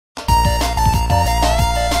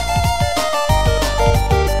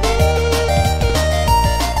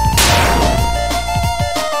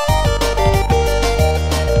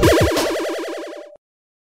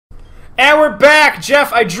And we're back!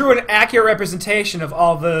 Jeff, I drew an accurate representation of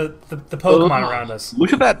all the Pokemon around us.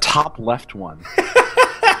 Look at that top left one.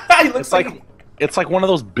 He looks it's like one of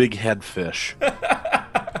those big head fish. Maybe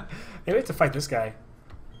we have to fight this guy.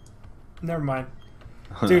 Never mind.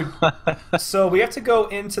 Dude, so we have to go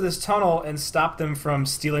into this tunnel and stop them from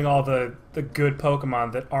stealing all the good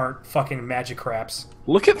Pokemon that aren't fucking Magi-kares.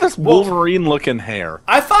 Look at this Wolverine-looking hair.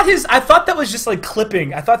 I thought that was just like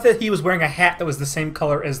clipping. I thought that he was wearing a hat that was the same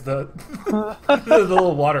color as the the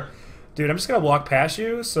little water. Dude, I'm just gonna walk past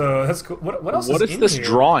you. So that's cool. What else? What is this here?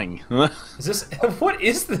 drawing? Is this? What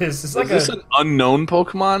is this? It's like is this an unknown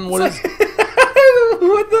Pokemon? What is?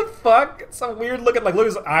 What the fuck? Some weird looking. Like, look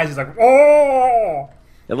at his eyes. He's like, oh.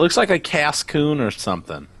 It looks like a Cascoon or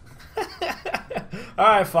something.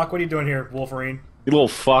 Alright, fuck. What are you doing here, Wolverine? You little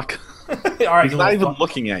fuck. Alright, He's not even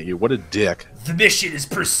looking at you. What a dick. The mission is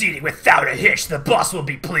proceeding without a hitch. The boss will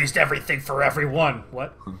be pleased. Everything for everyone.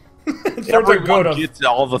 What? Everyone gets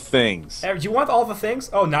all the things. Do you want all the things?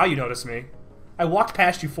 Oh, now you notice me. I walked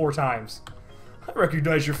past you 4 times. I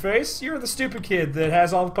recognize your face. You're the stupid kid that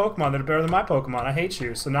has all the Pokemon that are better than my Pokemon. I hate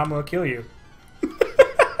you, so now I'm gonna kill you.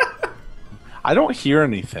 I don't hear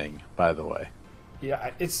anything, by the way.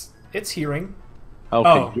 Yeah, it's hearing.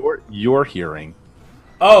 Okay, oh. you're hearing.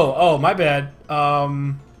 Oh, my bad.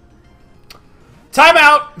 Time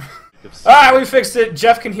out! Alright, we fixed it.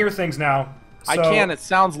 Jeff can hear things now. So I can, it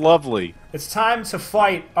sounds lovely. It's time to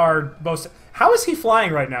fight our most... How is he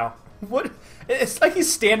flying right now? What? It's like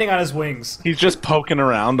he's standing on his wings. He's just poking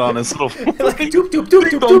around on his little... like doop doop doop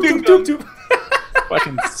doop doop doop doop.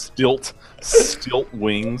 Fucking stilt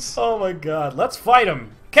wings. Oh my god, let's fight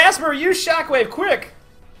him. Casper, use Shockwave, quick!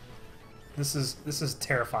 This is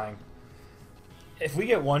terrifying. If we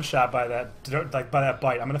get one shot by that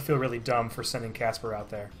bite, I'm gonna feel really dumb for sending Casper out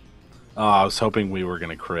there. Oh, I was hoping we were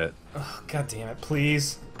gonna crit. Oh, god damn it.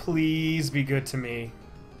 Please, please be good to me.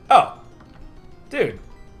 Oh. Dude.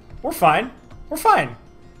 We're fine. We're fine.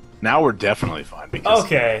 Now we're definitely fine because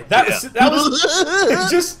okay, that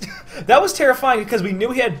was terrifying because we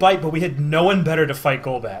knew he had bite, but we had no one better to fight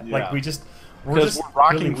Golbat. Yeah. Like we're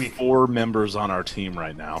rocking really 4 members on our team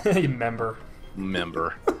right now. You member.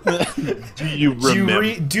 Do you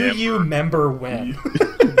remember? Do you remember when?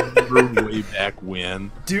 Way back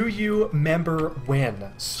when. Do you remember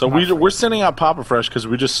when? So we're sending out Papa Fresh because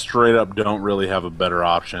we just straight up don't really have a better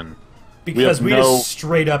option. Because we just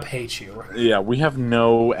straight up hate you. Yeah, we have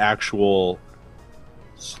no actual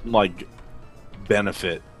like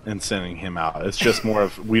benefit in sending him out. It's just more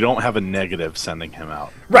of we don't have a negative sending him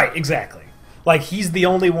out. Right, exactly. Like he's the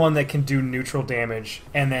only one that can do neutral damage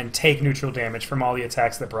and then take neutral damage from all the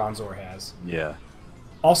attacks that Bronzor has. Yeah.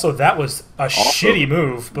 Also, that was a shitty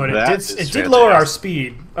move, but it did lower our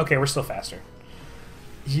speed. Okay, we're still faster.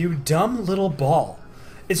 You dumb little ball.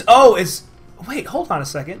 Wait, hold on a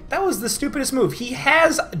second. That was the stupidest move. He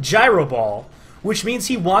has Gyro Ball, which means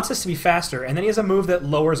he wants us to be faster, and then he has a move that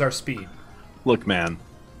lowers our speed. Look, man.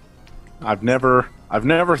 I've never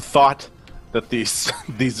thought that these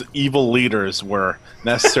evil leaders were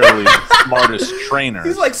necessarily the smartest trainers.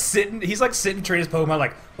 He's like sitting training his Pokemon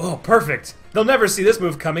like, oh, perfect. They'll never see this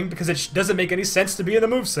move coming because it doesn't make any sense to be in the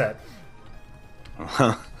moveset.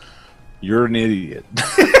 You're an idiot.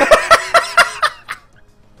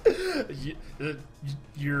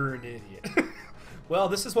 You're an idiot. Well,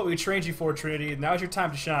 this is what we trained you for, Trinity. Now's your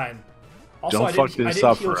time to shine. Also, Don't fuck this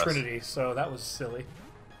up for us. I didn't heal Trinity, so that was silly.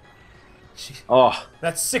 Jeez. Oh,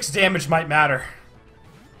 that 6 damage might matter.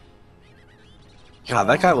 God,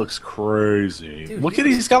 that guy looks crazy. Dude, look at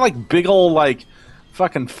he's got like big old like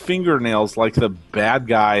fucking fingernails like the bad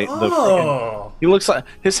guy. Oh. He looks like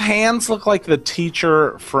his hands look like the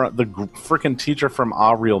teacher from the freaking teacher from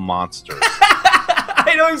Our Real Monsters.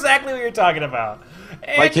 I know exactly what you're talking about.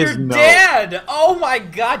 And like your dad! Oh my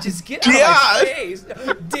god, just get out of my face!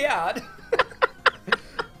 Dad!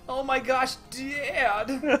 Oh my gosh,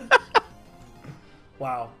 Dad!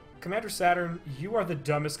 Wow. Commander Saturn, you are the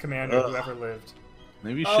dumbest commander who ever lived.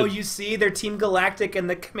 Maybe you see, they're Team Galactic and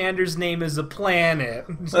the commander's name is a planet.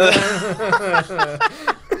 That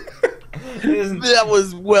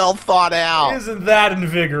was well thought out. Isn't that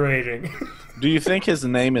invigorating? Do you think his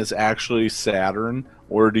name is actually Saturn,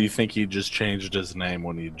 or do you think he just changed his name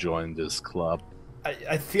when he joined this club?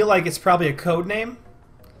 I feel like it's probably a code name.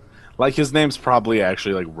 Like his name's probably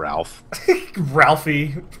actually like Ralph. Ralph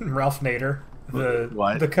Nader,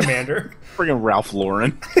 the commander. Friggin' Ralph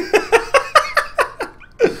Lauren.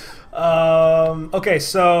 Okay,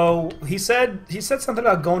 so he said something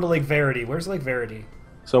about going to Lake Verity. Where's Lake Verity?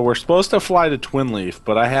 So we're supposed to fly to Twinleaf,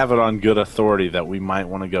 but I have it on good authority that we might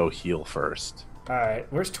want to go heal first. Alright,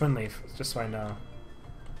 where's Twinleaf? Just so I know.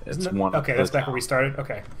 It's one. Okay, that's back where we started.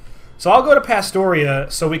 Okay, so I'll go to Pastoria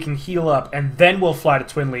so we can heal up, and then we'll fly to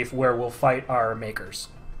Twinleaf where we'll fight our makers.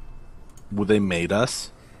 Well, they made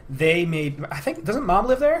us. They made. I think doesn't Mom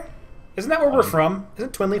live there? Isn't that where we're from?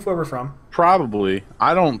 Isn't Twinleaf where we're from? Probably.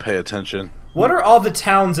 I don't pay attention. What are all the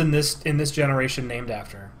towns in this generation named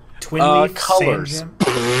after? Twinleaf, colors.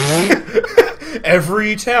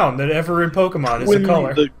 Every town that ever in Pokemon is a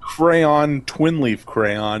color. The crayon, Twinleaf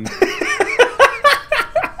crayon.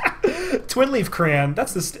 Twinleaf crayon.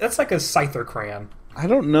 That's like a Scyther crayon. I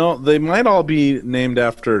don't know. They might all be named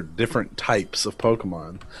after different types of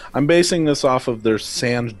Pokemon. I'm basing this off of their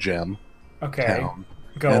Sand Gem town.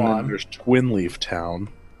 Go and on. Then there's Twinleaf Town.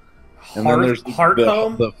 And then there's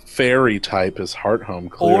Hearthome? The fairy type is Hearthome.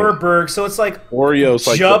 Orberg, so it's like Orio's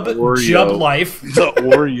like Jub Life. The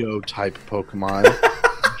Oreo type Pokemon.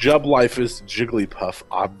 Jub Life is Jigglypuff,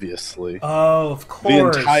 obviously. Oh, of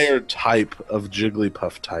course. The entire type of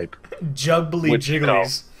Jigglypuff type. Jubbly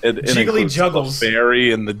Jigglies. Jiggly Juggles. The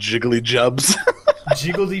fairy and the Jiggly Jubs.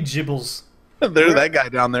 Jiggly Jibbles. There's that guy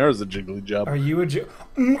down there is a Jiggly Jub. Are you a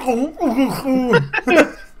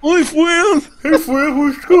Hey, Fwin! Hey, Fwin,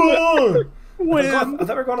 what's going on? When? I thought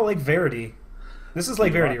we were going to Lake Verity. This is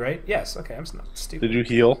Lake Verity, right? Yes. Okay, I'm not stupid. Did you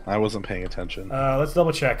heal? I wasn't paying attention. Let's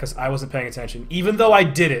double check, because I wasn't paying attention. Even though I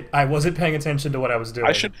did it, I wasn't paying attention to what I was doing.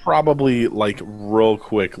 I should probably, like, real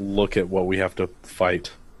quick look at what we have to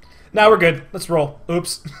fight. Nah, we're good. Let's roll.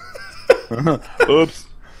 Oops. Oops.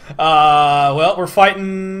 Well, we're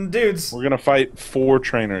fighting dudes. We're gonna fight 4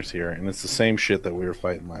 trainers here, and it's the same shit that we were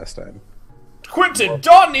fighting last time. Quentin,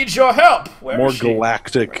 Dawn needs your help. Where is she?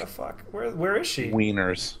 Galactic. Where the fuck? Where is she?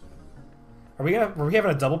 Wieners. Are we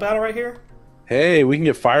having a double battle right here? Hey, we can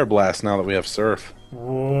get Fire Blast now that we have Surf.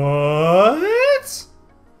 What?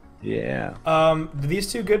 Yeah.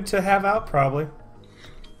 These two good to have out probably.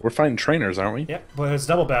 We're fighting trainers, aren't we? Yep, but it's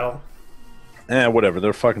double battle. Whatever.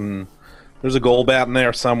 They're fucking. There's a Golbat in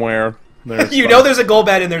there somewhere. You know there's a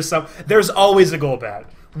Golbat in there There's always a Golbat.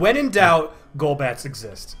 When in doubt, Golbats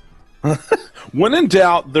exist. When in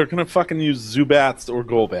doubt, they're gonna fucking use Zubats or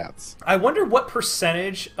Golbats. I wonder what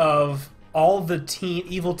percentage of all the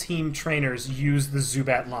evil team trainers use the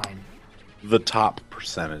Zubat line. The top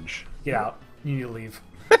percentage. Get out. You need to leave.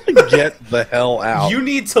 Get the hell out. You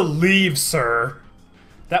need to leave, sir.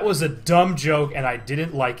 That was a dumb joke, and I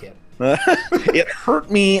didn't like it. It hurt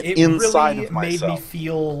me inside of myself. It really made me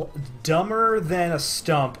feel dumber than a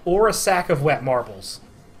stump or a sack of wet marbles.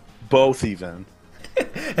 Both even.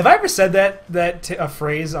 Have I ever said a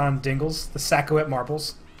phrase on Dingles? The sack of wet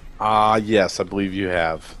marbles? Yes, I believe you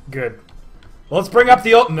have. Good. Well, let's bring up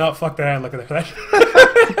the old... No, fuck that. I didn't look at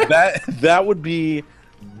that. that would be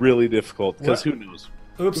really difficult, because who knows?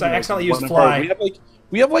 Oops, I accidentally used fly.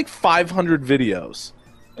 We have like 500 videos,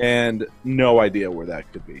 and no idea where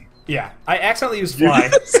that could be. Yeah, I accidentally used fly.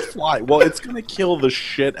 Fly. Well, it's gonna kill the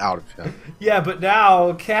shit out of him. Yeah, but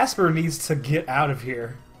now Casper needs to get out of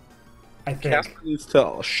here. I think Casper needs to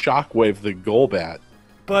shockwave the Golbat.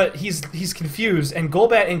 But he's confused, and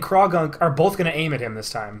Golbat and Krogunk are both gonna aim at him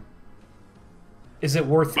this time. Is it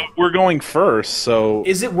worth it? We're going first, so...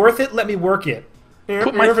 Is it worth it? Let me work it.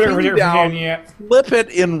 Put my finger down, flip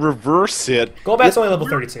it, and reverse it. Golbat's only level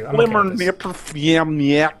 32. I'm okay with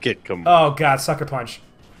this. Oh god, Sucker Punch.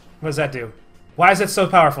 What does that do? Why is that so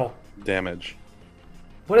powerful? Damage.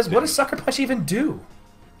 What does Sucker Punch even do?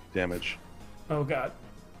 Damage. Oh god.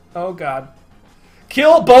 Oh god.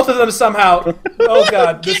 Kill both of them somehow. Oh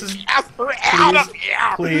god, this is... Casper out of here!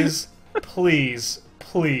 Please. Please.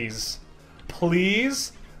 Please.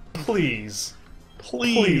 Please. Please.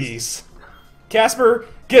 Please. Casper,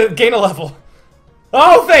 gain a level.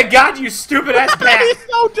 Oh, thank God, you stupid ass bat! He's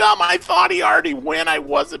so dumb. I thought he already went. I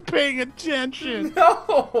wasn't paying attention.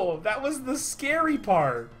 No, that was the scary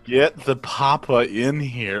part. Get the papa in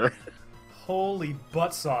here. Holy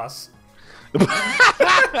butt sauce.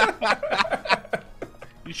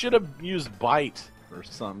 You should have used bite or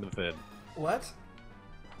something. What?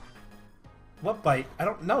 What bite? I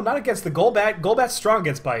don't know. Not against the Golbat. Golbat's strong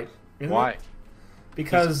against bite. Why? It?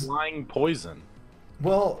 Because he's flying poison.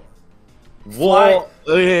 Well,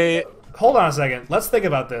 hold on a second. Let's think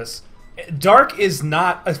about this. Dark is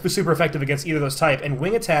not super effective against either of those type, and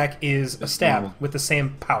Wing Attack is a stab with the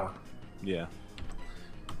same power. Yeah.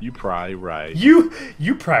 You probably right. You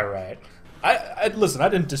probably right. I listen. I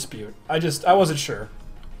didn't dispute. I wasn't sure.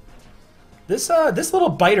 This little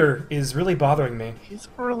biter is really bothering me. He's a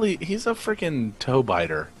freaking toe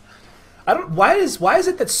biter. I don't. Why is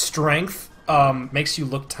it that strength makes you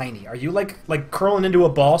look tiny? Are you like curling into a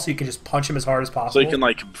ball so you can just punch him as hard as possible? So you can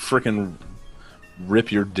like freaking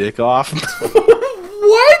rip your dick off?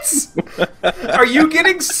 What? Are you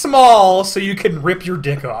getting small so you can rip your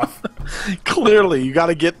dick off? Clearly, you got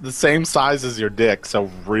to get the same size as your dick, so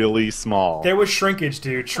really small. There was shrinkage,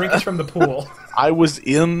 dude. Shrinkage from the pool. I was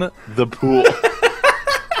in the pool.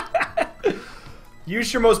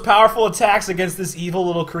 Use your most powerful attacks against this evil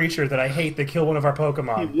little creature that I hate that kill one of our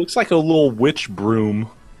Pokemon. He looks like a little witch broom.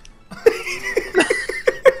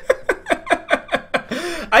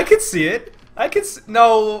 I could see it.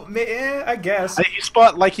 No, I guess.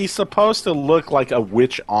 He's supposed to look like a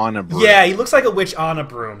witch on a broom. Yeah, he looks like a witch on a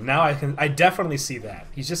broom. Now I definitely see that.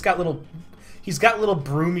 He's got little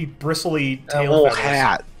broomy, bristly tail little feathers.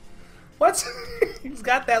 hat. What? He's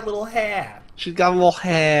got that little hat. She's got a little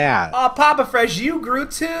hat. Oh, Papa Fresh, you grew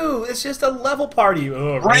too. It's just a level party.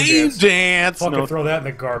 Oh, Rain dance. Fucking throw that in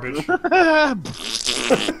the garbage.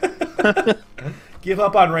 Give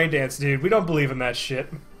up on Rain Dance, dude. We don't believe in that shit.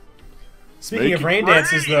 Speaking of rain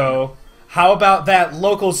dances, though, how about that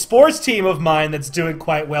local sports team of mine that's doing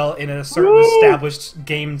quite well in a certain established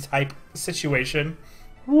game-type situation?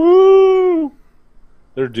 Woo!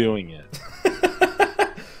 They're doing it.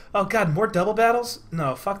 Oh god, more double battles?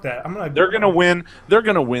 No, fuck that. They're gonna win. They're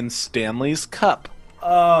gonna win Stanley's Cup.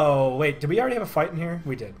 Oh wait, did we already have a fight in here?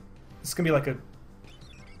 We did. It's gonna be like a.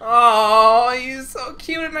 Oh, he's so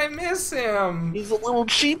cute and I miss him. He's a little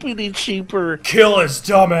cheaper. Kill his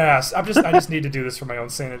dumbass. I just need to do this for my own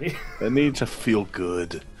sanity. I need to feel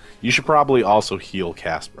good. You should probably also heal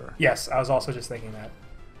Casper. Yes, I was also just thinking that.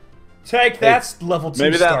 That's level 2.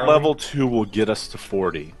 Maybe that level 2 will get us to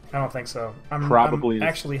 40. I don't think so. I'm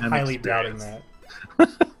actually highly doubting that.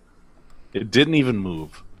 It didn't even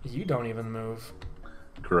move. You don't even move.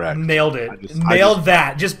 Correct. Nailed it. Nailed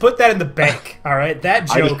that. Just put that in the bank, all right? That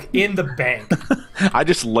joke in the bank. I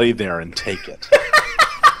just lay there and take it.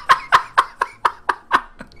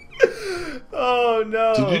 Oh,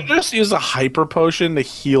 no. Did you just use a hyper potion to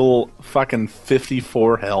heal fucking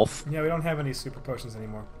 54 health? Yeah, we don't have any super potions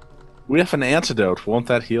anymore. We have an antidote. Won't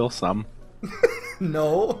that heal some?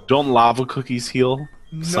 No. Don't lava cookies heal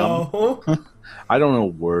some? No. I don't know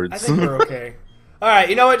words. I think we're okay. Alright,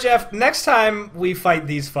 you know what, Jeff? Next time we fight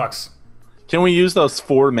these fucks. Can we use those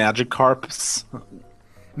 4 Magi-kares?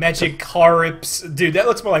 Magi-kares. Dude, that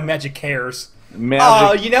looks more like Magi-kares.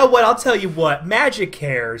 Oh, you know what? I'll tell you what.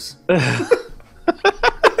 Magi-kares.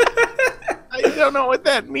 I don't know what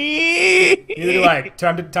that means. Neither do I.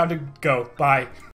 Time to go. Bye.